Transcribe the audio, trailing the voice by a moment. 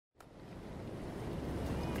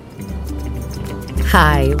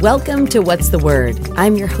Hi, welcome to What's the Word?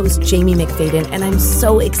 I'm your host, Jamie McFadden, and I'm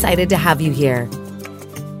so excited to have you here.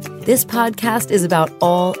 This podcast is about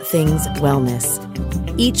all things wellness.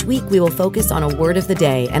 Each week, we will focus on a word of the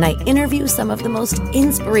day, and I interview some of the most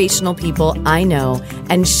inspirational people I know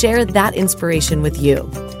and share that inspiration with you.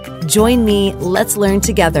 Join me, let's learn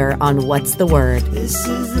together on What's the Word. This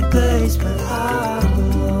is the place where I belong.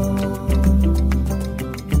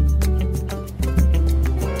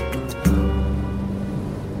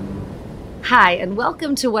 Hi, and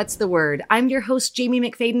welcome to What's the Word? I'm your host, Jamie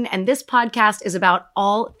McFadden, and this podcast is about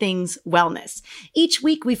all things wellness. Each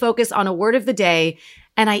week, we focus on a word of the day,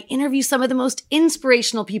 and I interview some of the most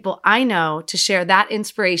inspirational people I know to share that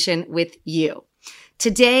inspiration with you.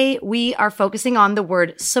 Today, we are focusing on the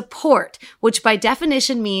word support, which by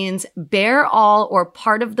definition means bear all or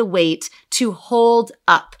part of the weight to hold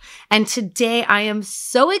up. And today, I am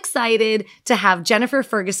so excited to have Jennifer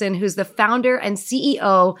Ferguson, who's the founder and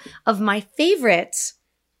CEO of my favorite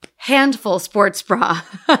Handful sports bra.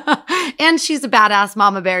 And she's a badass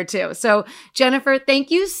mama bear too. So Jennifer, thank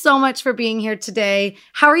you so much for being here today.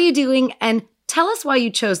 How are you doing? And tell us why you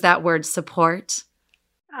chose that word support.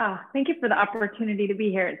 Oh, thank you for the opportunity to be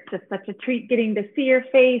here. It's just such a treat getting to see your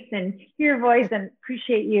face and hear your voice, and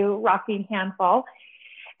appreciate you rocking Handful.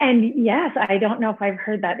 And yes, I don't know if I've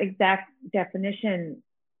heard that exact definition.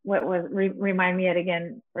 What was, remind me it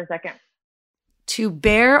again for a second. To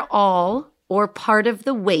bear all or part of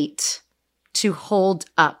the weight to hold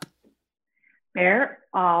up. Bear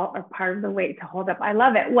all or part of the weight to hold up. I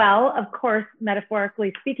love it. Well, of course,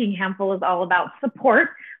 metaphorically speaking, Handful is all about support,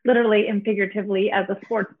 literally and figuratively, as a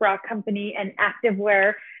sports bra company and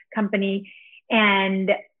activewear company.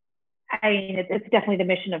 And I mean, it's definitely the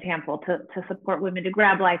mission of Handful to support women, to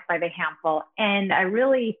grab life by the handful. And I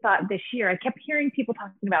really thought this year, I kept hearing people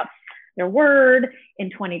talking about their word in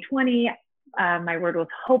 2020. My word was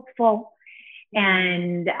hopeful.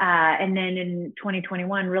 And then in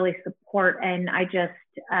 2021, really support. And I just,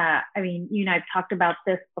 I mean, you and I've talked about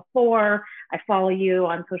this before. I follow you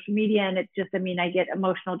on social media, and it's just, I mean, I get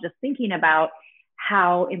emotional just thinking about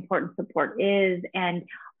how important support is. And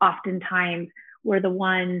oftentimes we're the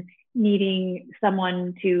one needing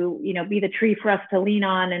someone to, you know, be the tree for us to lean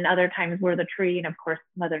on. And other times we're the tree. And of course,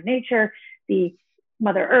 Mother Nature, the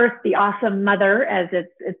Mother Earth, the awesome mother, as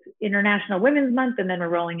it's International Women's Month, and then we're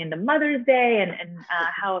rolling into Mother's Day, and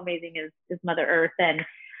how amazing is Mother Earth and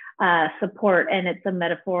support. And it's a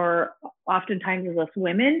metaphor oftentimes as us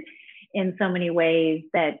women in so many ways,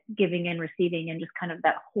 that giving and receiving and just kind of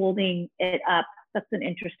that holding it up. That's an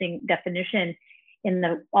interesting definition.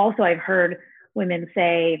 Also, I've heard women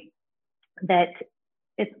say that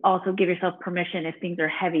it's also give yourself permission if things are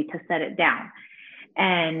heavy to set it down.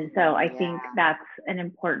 And so I think that's an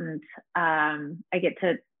important, I get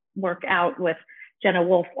to work out with Jenna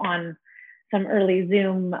Wolf on some early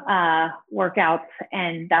Zoom workouts,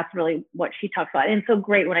 and that's really what she talks about. And it's so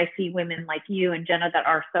great when I see women like you and Jenna that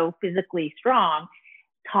are so physically strong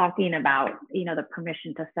talking about, you know, the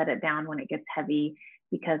permission to set it down when it gets heavy,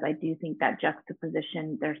 because I do think that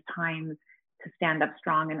juxtaposition, there's times to stand up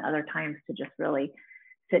strong and other times to just really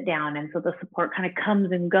sit down. And so the support kind of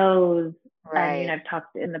comes and goes. Right. And, you know, I've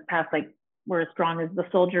talked in the past, like, we're as strong as the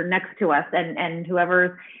soldier next to us, and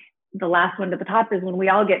whoever's the last one to the top is when we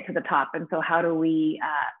all get to the top. And so how do we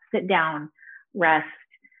sit down, rest,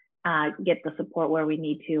 get the support where we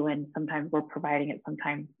need to? And sometimes we're providing it,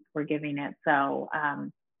 sometimes we're giving it. So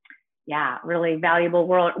yeah, really valuable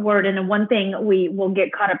word. And one thing we will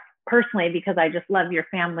get caught up personally, because I just love your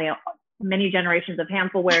family, many generations of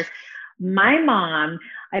Handful, where my mom,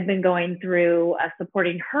 I've been going through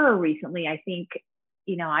supporting her recently. I think,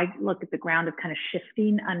 you know, I look at the ground as kind of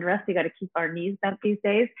shifting under us. We got to keep our knees bent these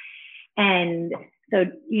days. And so,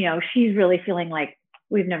 you know, she's really feeling like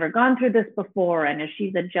we've never gone through this before. And as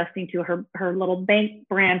she's adjusting to her little bank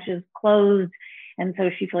branch is closed. And so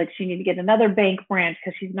she feels like she needs to get another bank branch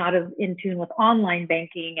because she's not as in tune with online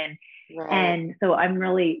banking. And so I'm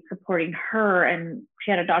really supporting her. And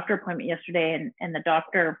she had a doctor appointment yesterday, and the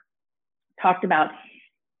doctor talked about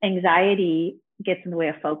anxiety gets in the way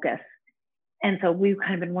of focus. And so we've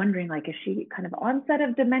kind of been wondering, like, is she kind of onset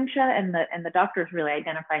of dementia? And the doctor's really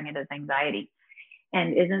identifying it as anxiety.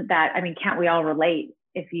 And isn't that, I mean, can't we all relate?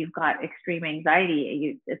 If you've got extreme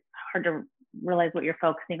anxiety, it's hard to realize what you're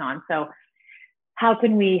focusing on. So how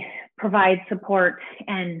can we provide support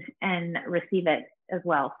and receive it as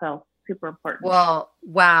well? So super important. Well,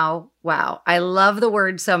 wow. I love the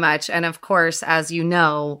word so much. And of course, as you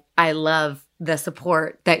know, I love the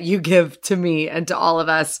support that you give to me and to all of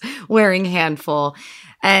us wearing Handful.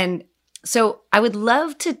 And so I would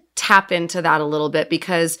love to tap into that a little bit,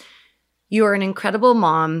 because You are an incredible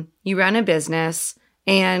mom. You run a business,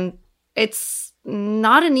 and it's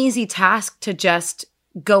not an easy task to just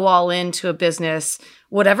go all into a business,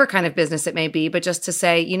 whatever kind of business it may be, but just to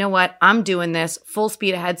say, you know what, I'm doing this full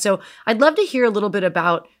speed ahead. So I'd love to hear a little bit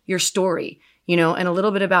about your story, and a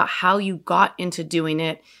little bit about how you got into doing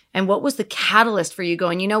it and what was the catalyst for you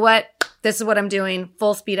going, you know what, this is what I'm doing,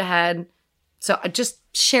 full speed ahead. So just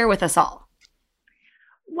share with us all.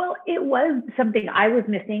 Well, it was something I was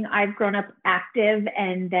missing. I've grown up active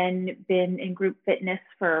and then been in group fitness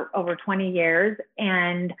for over 20 years.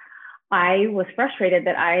 And I was frustrated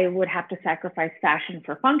that I would have to sacrifice fashion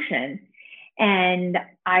for function. And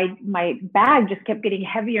my bag just kept getting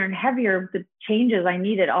heavier and heavier, the changes I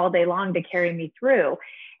needed all day long to carry me through.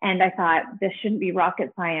 And I thought, this shouldn't be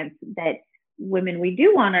rocket science, that women, we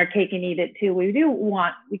do want our cake and eat it too. We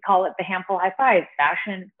call it the handful high five: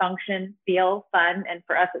 fashion, function, feel, fun. And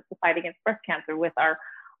for us, it's the fight against breast cancer with our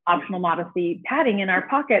optional modesty padding in our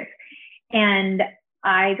pockets. And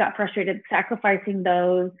I got frustrated sacrificing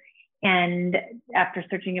those. And after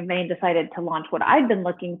searching in vain, decided to launch what I'd been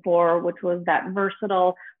looking for, which was that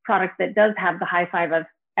versatile product that does have the high five of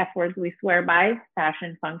F words we swear by: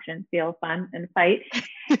 fashion, function, feel, fun, and fight.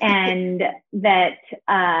 And that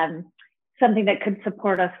something that could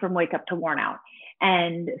support us from wake up to worn out.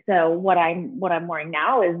 And so what I'm wearing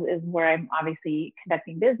now is where I'm obviously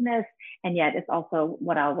conducting business, and yet it's also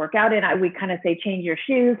what I'll work out in. We kind of say change your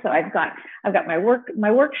shoes. So I've got my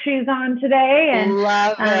work shoes on today, and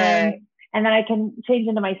love it. And then I can change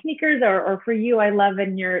into my sneakers, or for you, I love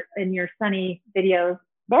in your sunny videos,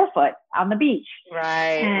 barefoot on the beach.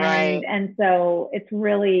 Right. And so it's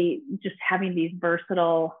really just having these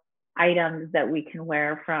versatile items that we can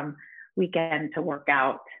wear from weekend to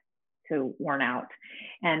workout to worn out,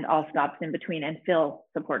 and all stops in between, and feel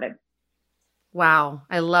supported. Wow.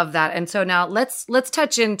 I love that. And so now let's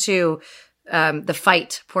touch into the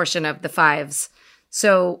fight portion of the fives.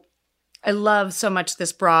 So I love so much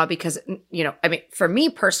this bra because, for me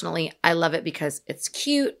personally, I love it because it's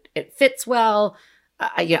cute. It fits well.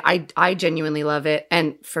 I genuinely love it.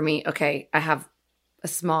 And for me, okay, I have a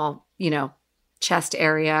small, chest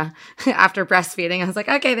area after breastfeeding. I was like,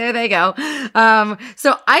 okay, there they go.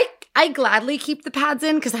 So I gladly keep the pads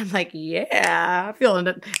in because I'm like, yeah, feeling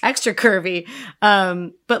extra curvy.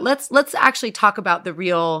 But let's actually talk about the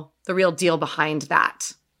real deal behind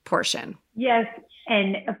that portion. Yes.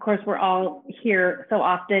 And of course, we're all here so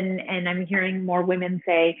often, and I'm hearing more women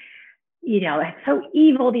say, it's so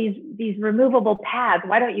evil, these removable pads.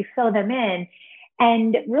 Why don't you sew them in?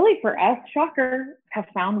 And really, for us, shocker, have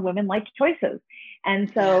found women like choices.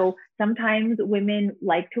 And so sometimes women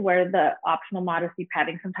like to wear the optional modesty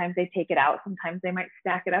padding. Sometimes they take it out. Sometimes they might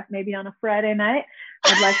stack it up maybe on a Friday night.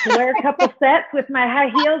 I'd like to wear a couple sets with my high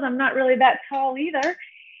heels. I'm not really that tall either.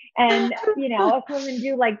 And, us women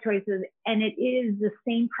do like choices. And it is the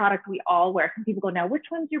same product we all wear. Some people go, now, which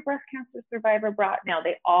one's your breast cancer survivor bra? Now,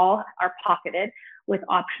 they all are pocketed with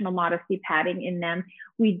optional modesty padding in them.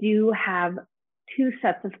 We do have 2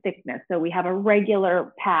 sets of thickness. So we have a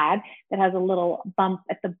regular pad that has a little bump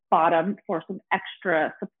at the bottom for some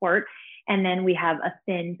extra support. And then we have a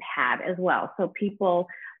thin pad as well. So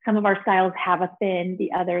some of our styles have a thin,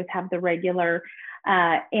 the others have the regular.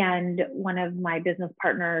 And one of my business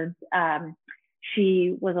partners,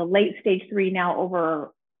 she was a late stage 3, now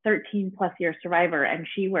over 13 plus year survivor. And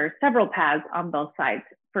she wears several pads on both sides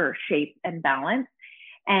for shape and balance.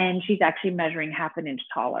 And she's actually measuring half an inch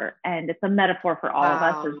taller. And it's a metaphor for all of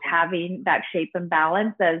us, as having that shape and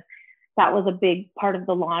balance, as that was a big part of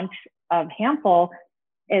the launch of Handful,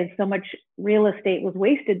 is so much real estate was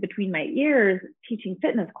wasted between my ears teaching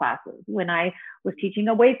fitness classes. When I was teaching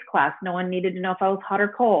a weights class, no one needed to know if I was hot or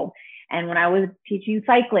cold. And when I was teaching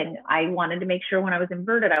cycling, I wanted to make sure when I was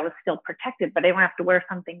inverted, I was still protected, but I didn't have to wear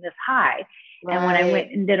something this high. Right. And when I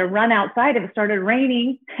went and did a run outside, if it started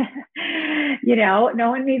raining, no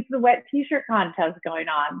one needs the wet t-shirt contest going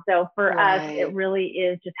on. So for us, it really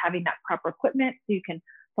is just having that proper equipment so you can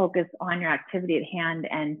focus on your activity at hand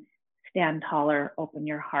and stand taller, open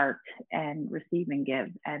your heart, and receive and give.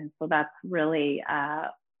 And so that's really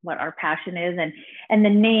what our passion is. And the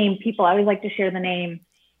name, people, I always like to share the name.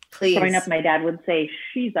 Please. Growing up, my dad would say,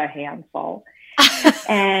 she's a handful.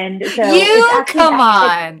 And so come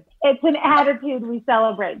on. It's an attitude we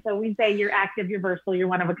celebrate. So we say you're active, you're versatile, you're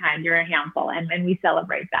one of a kind, you're a handful. And we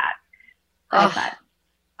celebrate that.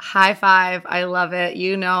 High five. I love it.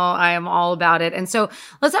 I am all about it. And so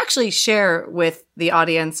let's actually share with the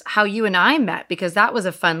audience how you and I met, because that was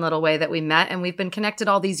a fun little way that we met. And we've been connected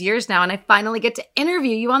all these years now. And I finally get to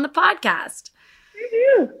interview you on the podcast. You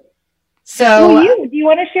do. So do you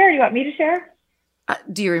want to share? Do you want me to share?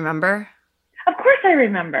 Do you remember? Of course I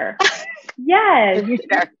remember. Yes. You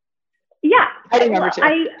share. Yeah. I remember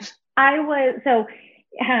too. I was, so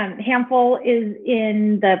Hamful is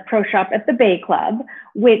in the pro shop at the Bay Club,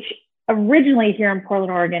 which originally here in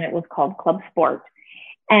Portland, Oregon, it was called Club Sport.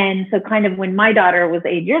 And so kind of when my daughter was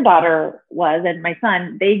age, your daughter was, and my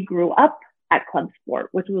son, they grew up at Club Sport,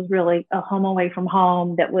 which was really a home away from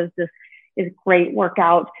home that was this great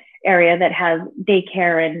workout area that has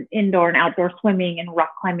daycare and indoor and outdoor swimming and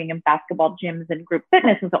rock climbing and basketball gyms and group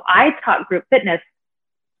fitness. And so I taught group fitness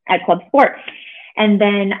at Club Sport. And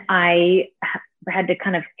then I had to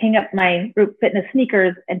kind of hang up my group fitness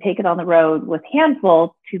sneakers and take it on the road with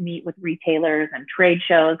Handful to meet with retailers and trade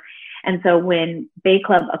shows. And so when Bay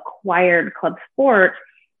Club acquired Club Sport,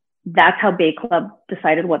 that's how Bay Club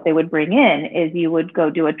decided what they would bring in, is you would go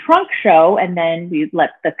do a trunk show and then we'd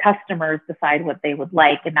let the customers decide what they would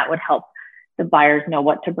like. And that would help the buyers know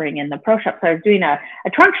what to bring in the pro shop. So I was doing a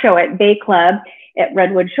trunk show at Bay Club at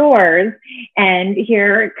Redwood Shores. And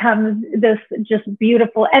here comes this just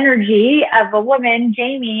beautiful energy of a woman,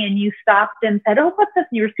 Jamie, and you stopped and said, "Oh, what's this?"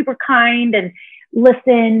 And you were super kind and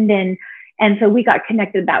listened. And so we got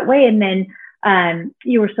connected that way. And then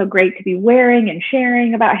you were so great to be wearing and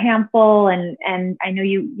sharing about Handful. And I know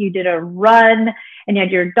you did a run and you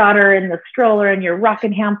had your daughter in the stroller and you're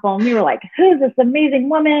rocking Handful. And we were like, "Who's this amazing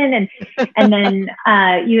woman?" And then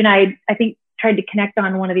you and I think, tried to connect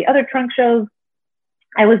on one of the other trunk shows.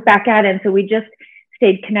 I was back at it. And so we just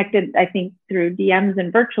stayed connected, I think, through DMs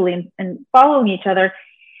and virtually and following each other.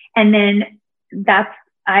 And then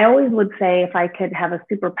I always would say, if I could have a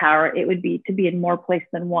superpower, it would be to be in more places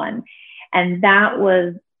than one. And that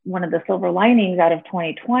was one of the silver linings out of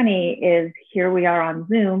 2020 is here we are on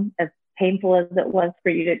Zoom, as painful as it was for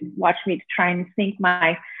you to watch me to try and sync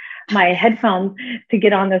my headphones to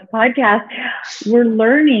get on this podcast. We're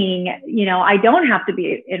learning, I don't have to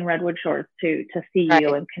be in Redwood Shores to see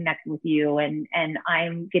you and connect with you. And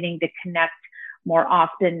I'm getting to connect more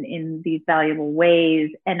often in these valuable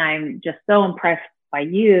ways. And I'm just so impressed by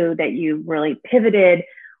you that you really pivoted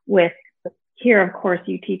with here. Of course,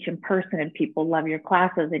 you teach in person and people love your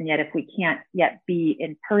classes. And yet if we can't yet be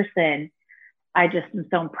in person, I just am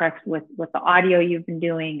so impressed with the audio you've been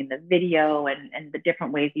doing and the video and the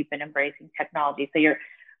different ways you've been embracing technology. So you're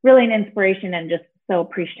really an inspiration, and just so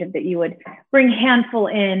appreciative that you would bring Handful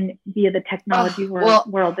in via the technology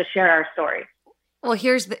world to share our story. Well,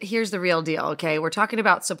 here's the real deal. Okay. We're talking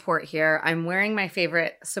about support here. I'm wearing my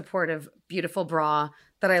favorite supportive, beautiful bra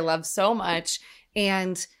that I love so much.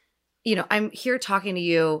 And, I'm here talking to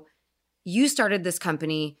you. You started this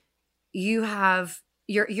company.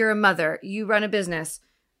 You're a mother, you run a business.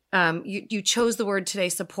 You chose the word today,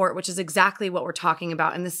 support, which is exactly what we're talking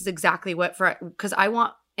about. And this is exactly because I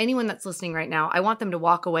want anyone that's listening right now, I want them to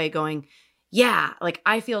walk away going, yeah, like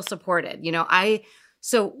I feel supported.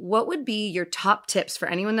 So what would be your top tips for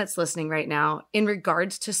anyone that's listening right now in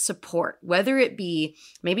regards to support, whether it be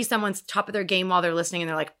maybe someone's top of their game while they're listening and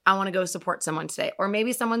they're like, I want to go support someone today, or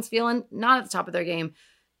maybe someone's feeling not at the top of their game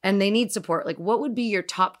and they need support. Like, what would be your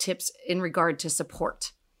top tips in regard to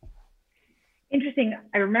support? Interesting.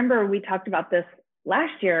 I remember we talked about this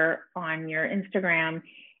last year on your Instagram.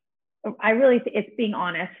 It's being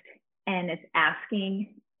honest and it's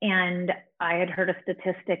asking. And I had heard a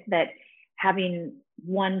statistic that having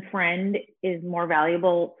one friend is more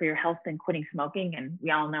valuable for your health than quitting smoking. And we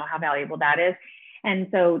all know how valuable that is. And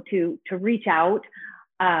so to reach out,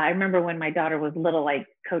 I remember when my daughter was little, I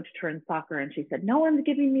coached her in soccer and she said, "No one's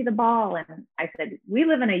giving me the ball." And I said, "We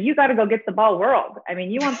live in you got to go get the ball world. I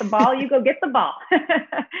mean, you want the ball, you go get the ball.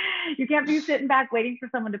 You can't be sitting back waiting for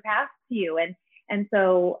someone to pass to you." And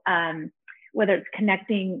so whether it's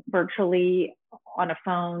connecting virtually on a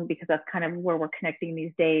phone, because that's kind of where we're connecting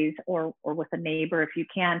these days, or with a neighbor if you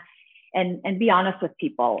can, and be honest with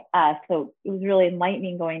people. So it was really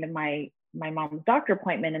enlightening going to my mom's doctor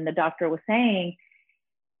appointment, and the doctor was saying,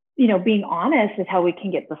 being honest is how we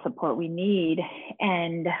can get the support we need.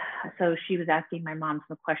 And so she was asking my mom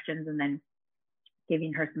some questions and then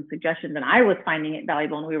giving her some suggestions. And I was finding it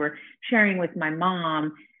valuable. And we were sharing with my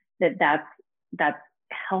mom that's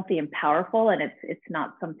healthy and powerful. And it's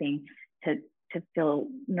not something to feel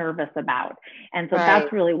nervous about. And so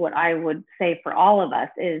that's really what I would say for all of us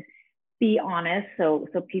is be honest, so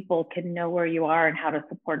people can know where you are and how to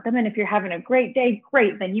support them. And if you're having a great day,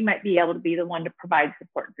 great, then you might be able to be the one to provide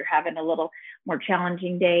support. If you're having a little more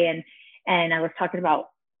challenging day, and I was talking about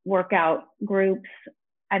workout groups,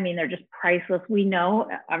 I mean, they're just priceless. We know,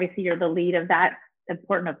 obviously, you're the lead of that,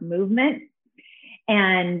 important of movement.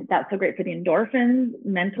 And that's so great for the endorphins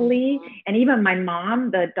mentally. And even my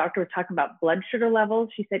mom, the doctor was talking about blood sugar levels.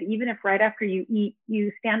 She said, even if right after you eat,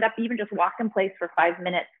 you stand up, even just walk in place for 5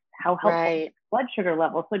 minutes, how helpful Right. blood sugar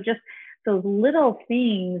levels. So just those little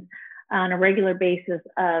things on a regular basis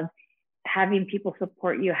of having people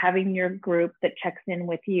support you, having your group that checks in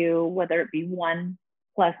with you, whether it be 1+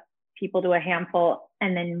 people to a handful,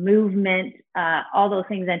 and then movement, all those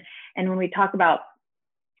things. And when we talk about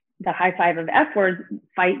the high five of F words,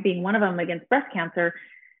 fight being one of them against breast cancer,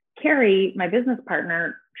 Carrie, my business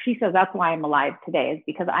partner, she says that's why I'm alive today, is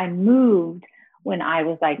because I moved when I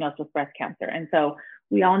was diagnosed with breast cancer. And so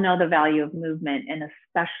we all know the value of movement, and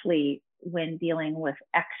especially when dealing with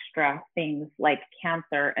extra things like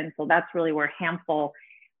cancer. And so that's really where Hamful,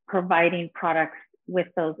 providing products with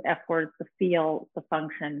those F words, the feel, the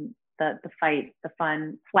function, the fight, the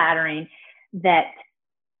fun, flattering, that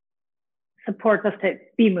supports us to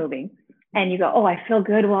be moving. And you go, oh, I feel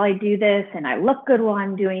good while I do this, and I look good while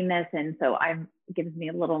I'm doing this. And so it gives me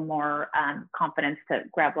a little more confidence to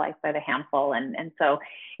grab life by the handful. And so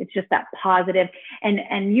it's just that positive.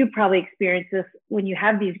 And you probably experience this when you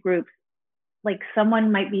have these groups, like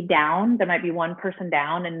someone might be down, there might be one person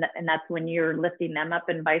down, and that's when you're lifting them up,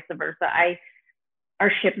 and vice versa.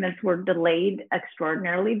 Our shipments were delayed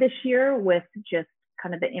extraordinarily this year with just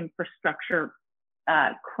kind of the infrastructure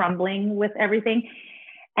crumbling with everything.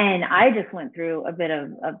 And I just went through a bit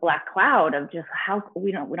of a black cloud of just how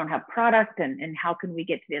we don't have product, and how can we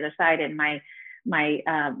get to the other side. And my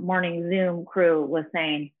morning Zoom crew was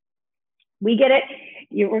saying, we get it.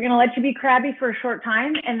 We're going to let you be crabby for a short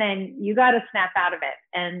time, and then you got to snap out of it.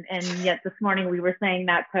 And yet this morning we were saying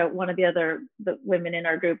that to one of the women in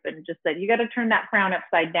our group, and just said, you got to turn that frown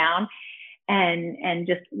upside down. And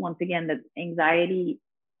just once again, the anxiety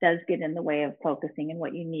does get in the way of focusing on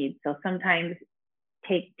what you need. So sometimes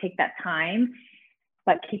take that time,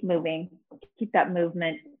 but keep moving, keep that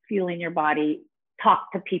movement, fueling your body,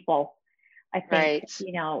 talk to people. I think, Right.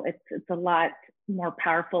 it's a lot more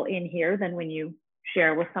powerful in here than when you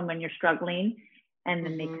share with someone you're struggling, and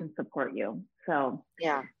then they can support you. So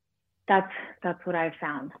Yeah. that's what I've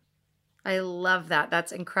found. I love that.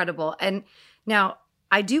 That's incredible. And now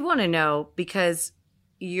I do want to know, because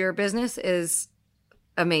your business is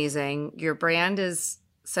amazing, your brand is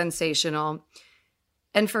sensational.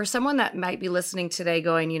 And for someone that might be listening today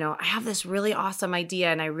going, I have this really awesome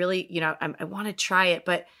idea, and I really, I want to try it,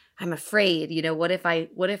 but I'm afraid, what if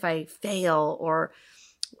I fail, or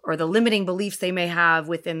the limiting beliefs they may have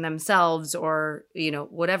within themselves, or,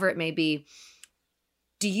 whatever it may be.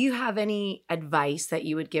 Do you have any advice that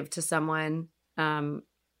you would give to someone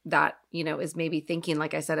that, is maybe thinking,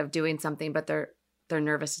 like I said, of doing something, but they're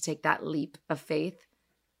nervous to take that leap of faith?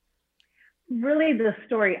 Really, the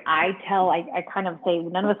story I tell, I kind of say,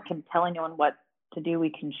 none of us can tell anyone what to do. We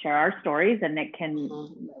can share our stories, and it can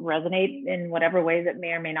resonate in whatever ways it may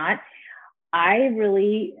or may not. I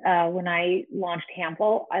really, when I launched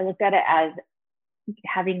Hamful, I looked at it as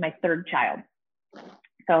having my third child.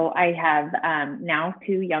 So I have now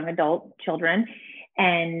 2 young adult children,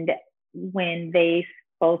 and when they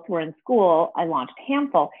both were in school, I launched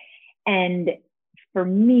Hamful. And for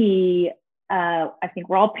me, I think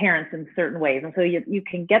we're all parents in certain ways. And so you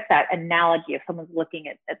can get that analogy if someone's looking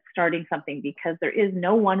at starting something, because there is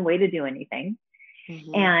no one way to do anything.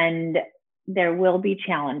 And there will be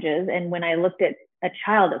challenges. And when I looked at a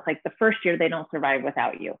child, it's like the first year they don't survive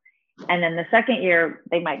without you. And then the second year,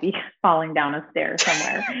 they might be falling down a stair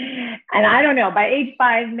somewhere. And I don't know, by age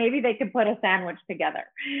 5, maybe they could put a sandwich together.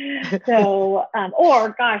 So,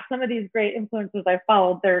 or gosh, some of these great influencers I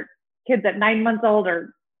followed, their kids at 9 months old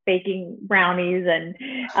are baking brownies.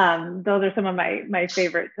 And those are some of my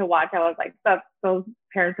favorites to watch. I was like, those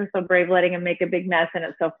parents are so brave, letting them make a big mess. And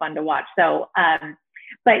it's so fun to watch. So,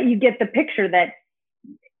 but you get the picture that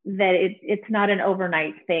it's not an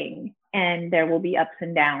overnight thing, and there will be ups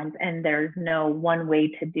and downs, and there's no one way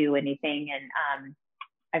to do anything. And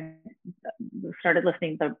I started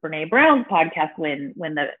listening to Brene Brown's podcast when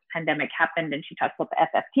the pandemic happened, and she talks about the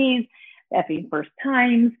FFTs, the effing first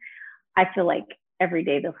times. I feel like every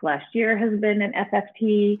day this last year has been an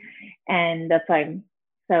FFT, and that's why I'm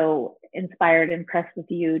so inspired, impressed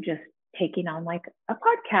with you just taking on like a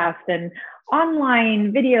podcast and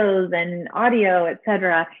online videos and audio,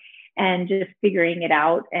 etc., and just figuring it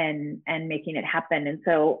out and making it happen. And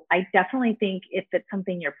so I definitely think if it's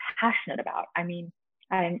something you're passionate about, I mean,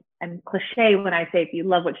 I'm cliche when I say if you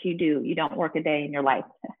love what you do, you don't work a day in your life,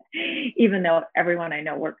 even though everyone I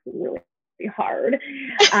know works really hard.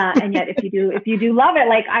 And yet if you do love it,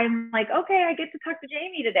 like I'm like, okay, I get to talk to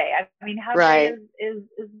Jamie today. I mean, how great is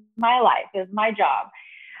my life, is my job.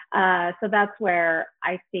 So that's where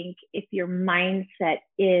I think if your mindset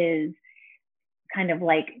is kind of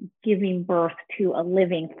like giving birth to a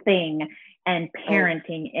living thing and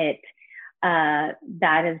parenting it,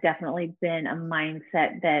 that has definitely been a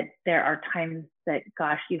mindset that there are times that,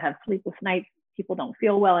 gosh, you have sleepless nights, people don't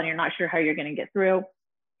feel well, and you're not sure how you're going to get through.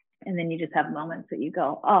 And then you just have moments that you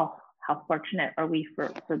go, oh, how fortunate are we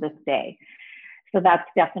for this day? So that's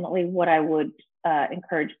definitely what I would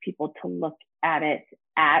encourage people to look at it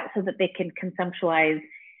so that they can conceptualize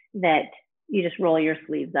that you just roll your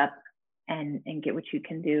sleeves up and get what you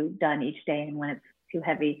can do done each day. And when it's too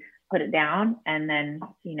heavy, put it down. And then,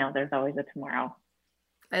 there's always a tomorrow.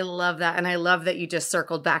 I love that. And I love that you just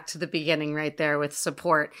circled back to the beginning right there with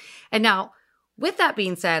support. And now, with that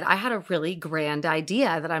being said, I had a really grand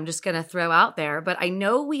idea that I'm just going to throw out there. But I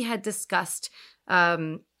know we had discussed,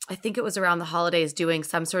 I think it was around the holidays, doing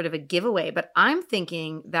some sort of a giveaway. But I'm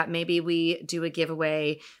thinking that maybe we do a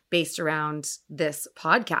giveaway based around this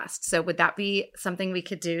podcast. So would that be something we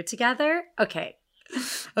could do together? Okay.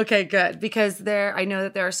 Okay, good. Because I know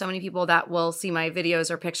that there are so many people that will see my videos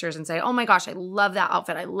or pictures and say, oh my gosh, I love that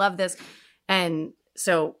outfit. I love this. And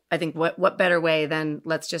so I think what better way than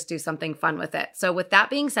let's just do something fun with it. So with that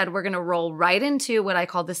being said, we're going to roll right into what I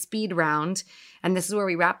call the speed round. And this is where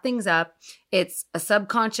we wrap things up. It's a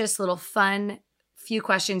subconscious little fun few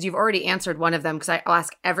questions. You've already answered one of them because I'll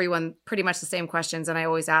ask everyone pretty much the same questions. And I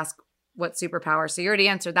always ask what superpower. So you already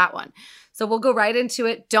answered that one. So we'll go right into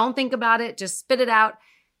it. Don't think about it. Just spit it out.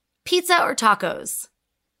 Pizza or tacos?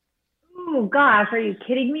 Oh gosh, are you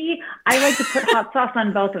kidding me? I like to put hot sauce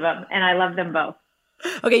on both of them and I love them both.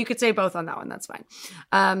 Okay, you could say both on that one. That's fine.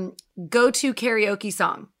 Go-to karaoke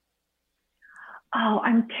song? Oh,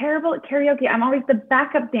 I'm terrible at karaoke. I'm always the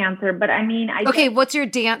backup dancer, but I mean, Okay, what's your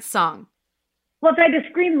dance song? Well, if I had to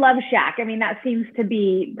scream Love Shack, I mean, that seems to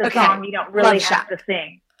be the song you don't really have to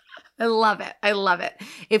sing. I love it. I love it.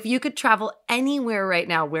 If you could travel anywhere right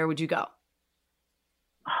now, where would you go?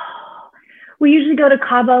 We usually go to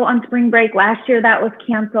Cabo on spring break. Last year that was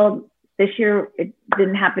canceled. This year it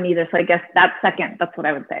didn't happen either. So I guess that's second. That's what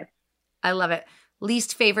I would say. I love it.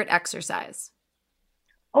 Least favorite exercise?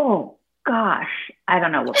 Oh gosh. I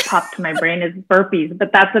don't know. What popped to my brain is burpees,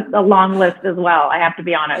 but that's a long list as well. I have to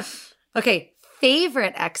be honest. Okay.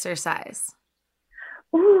 Favorite exercise?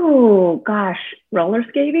 Oh gosh. Roller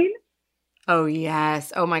skating? Oh,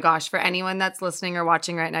 yes. Oh, my gosh. For anyone that's listening or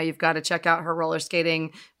watching right now, you've got to check out her roller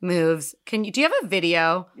skating moves. Do you have a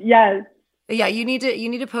video? Yes. Yeah, you need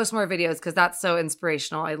to post more videos because that's so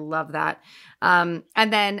inspirational. I love that. And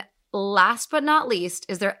then last but not least,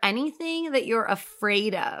 is there anything that you're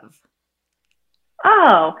afraid of?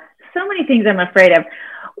 Oh, so many things I'm afraid of.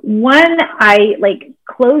 One, I like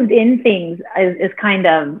closed in things is kind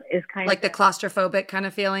of like the claustrophobic kind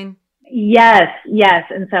of feeling. Yes.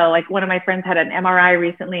 And so like one of my friends had an MRI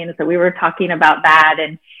recently. And so we were talking about that.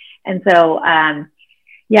 And so,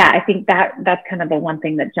 I think that's kind of the one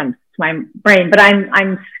thing that jumps to my brain, but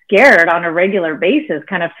I'm scared on a regular basis,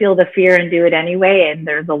 kind of feel the fear and do it anyway. And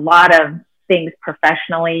there's a lot of things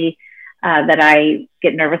professionally, that I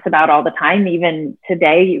get nervous about all the time. Even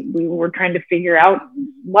today, we were trying to figure out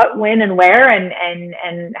what, when, and where,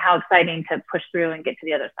 and how exciting to push through and get to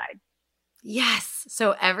the other side. Yes.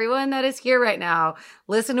 So everyone that is here right now,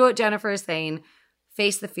 listen to what Jennifer is saying.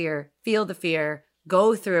 Face the fear, feel the fear,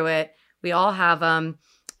 go through it. We all have them.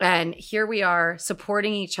 And here we are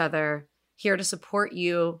supporting each other, here to support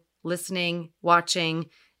you, listening, watching,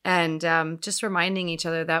 and just reminding each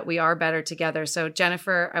other that we are better together. So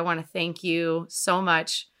Jennifer, I want to thank you so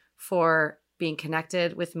much for being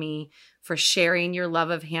connected with me, for sharing your love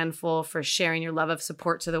of Handful, for sharing your love of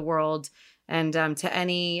support to the world. And to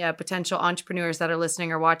any potential entrepreneurs that are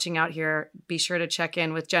listening or watching out here, be sure to check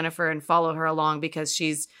in with Jennifer and follow her along because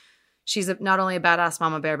she's not only a badass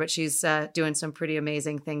mama bear, but she's doing some pretty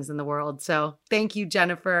amazing things in the world. So thank you,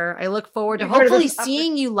 Jennifer. I look forward to hopefully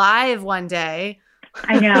seeing you live one day.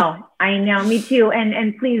 I know. Me too.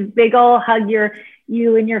 And please, big ol' hug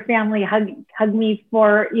you and your family. Hug me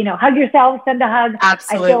for, hug yourself, send a hug.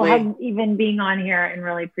 Absolutely. I feel hugged even being on here and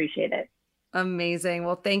really appreciate it. Amazing.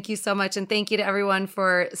 Well, thank you so much. And thank you to everyone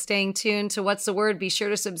for staying tuned to What's the Word. Be sure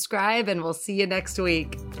to subscribe and we'll see you next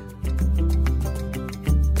week.